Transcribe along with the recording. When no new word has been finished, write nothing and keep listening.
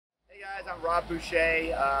Guys, I'm Rob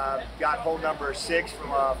Bushea, got hole number 6 from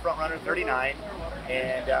Front Runner 39,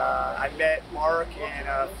 and I met Mark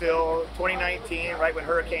and Phil 2019, right when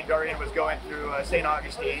Hurricane Dorian was going through St.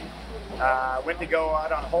 Augustine. Went to go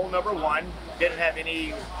out on hole number 1, didn't have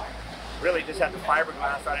any, really just had the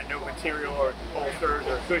fiberglass on it, no material or bolsters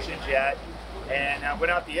or cushions yet, and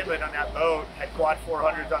went out the inlet on that boat, had quad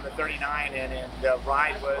 400s on the 39, and the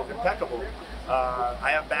ride was impeccable.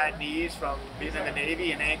 I have bad knees from being in the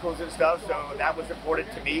Navy and ankles and stuff, so that was important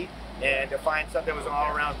to me, and to find something that was an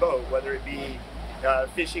all-around boat, whether it be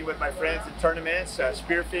fishing with my friends in tournaments,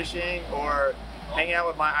 spearfishing, or hanging out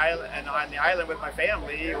with my island and on the island with my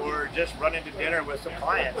family, or just running to dinner with some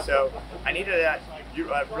clients. So I needed that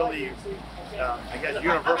really, I guess,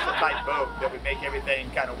 universal type boat that would make everything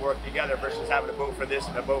kind of work together versus having a boat for this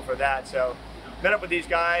and a boat for that. So met up with these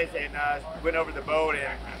guys and went over the boat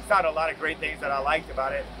and found a lot of great things that I liked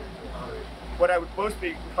about it. What I would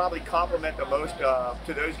probably compliment the most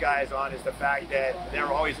to those guys on is the fact that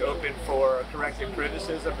they're always open for corrective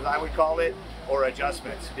criticism, as I would call it, or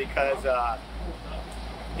adjustments, because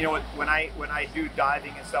you know, when I do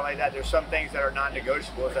diving and stuff like that, there's some things that are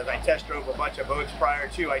non-negotiables. As I test drove a bunch of boats prior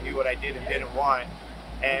to, I knew what I did and didn't want.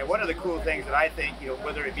 And one of the cool things that I think, you know,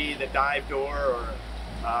 whether it be the dive door or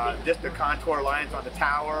just the contour lines on the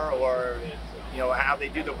tower, or you know, how they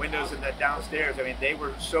do the windows in the downstairs. I mean, they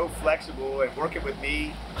were so flexible and working with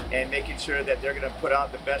me and making sure that they're going to put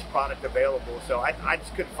out the best product available. So I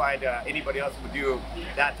just couldn't find anybody else who would do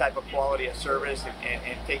that type of quality of service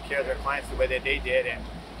and take care of their clients the way that they did. And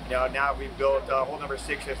you know, now we've built hole number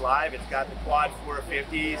 6 is live. It's got the quad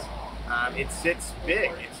 450s. It sits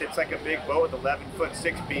big. It sits like a big boat with 11-foot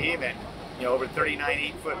 6 beam and, you know, over 39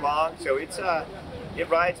 8-foot long. So it's it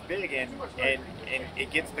rides big and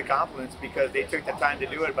it gets the compliments because they took the time to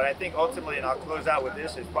do it. But I think ultimately, and I'll close out with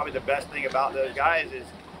this, is probably the best thing about those guys is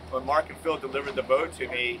when Mark and Phil delivered the boat to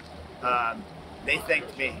me, they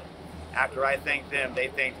thanked me. After I thanked them, they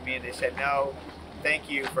thanked me and they said, no, thank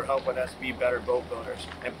you for helping us be better boat builders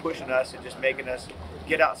and pushing us and just making us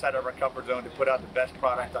get outside of our comfort zone to put out the best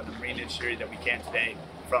product on the marine industry that we can today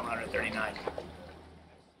from 139.